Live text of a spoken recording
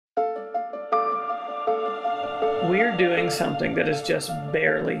We're doing something that is just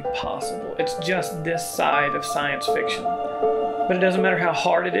barely possible. It's just this side of science fiction. But it doesn't matter how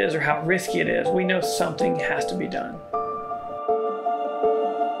hard it is or how risky it is, we know something has to be done.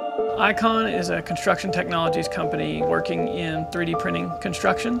 Icon is a construction technologies company working in 3D printing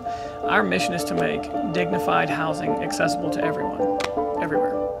construction. Our mission is to make dignified housing accessible to everyone,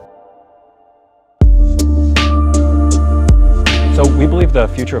 everywhere. So we believe the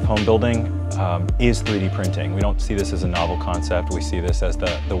future of home building is 3D printing. We don't see this as a novel concept. We see this as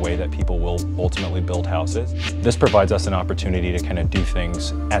the way that people will ultimately build houses. This provides us an opportunity to kind of do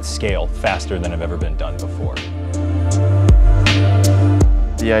things at scale faster than have ever been done before.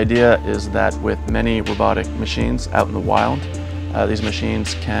 The idea is that with many robotic machines out in the wild, these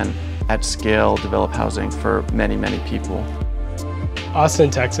machines can, at scale, develop housing for many, many people. Austin,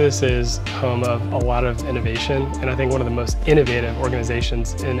 Texas is home of a lot of innovation, and I think one of the most innovative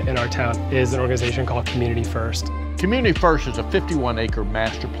organizations in our town is an organization called Community First. Community First is a 51-acre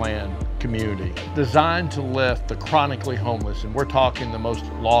master plan community designed to lift the chronically homeless, and we're talking the most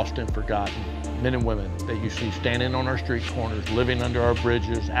lost and forgotten men and women that you see standing on our street corners, living under our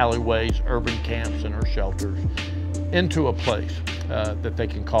bridges, alleyways, urban camps, and our shelters, into a place that they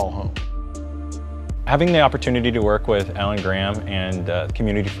can call home. Having the opportunity to work with Alan Graham and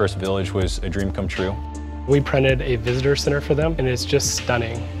Community First Village was a dream come true. We printed a visitor center for them, and it's just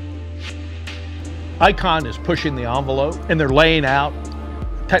stunning. Icon is pushing the envelope, and they're laying out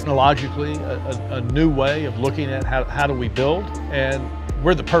technologically a new way of looking at how do we build, and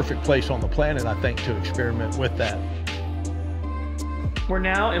we're the perfect place on the planet, I think, to experiment with that. We're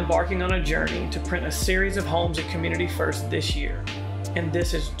now embarking on a journey to print a series of homes at Community First this year, and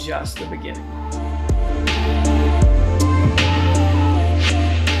this is just the beginning.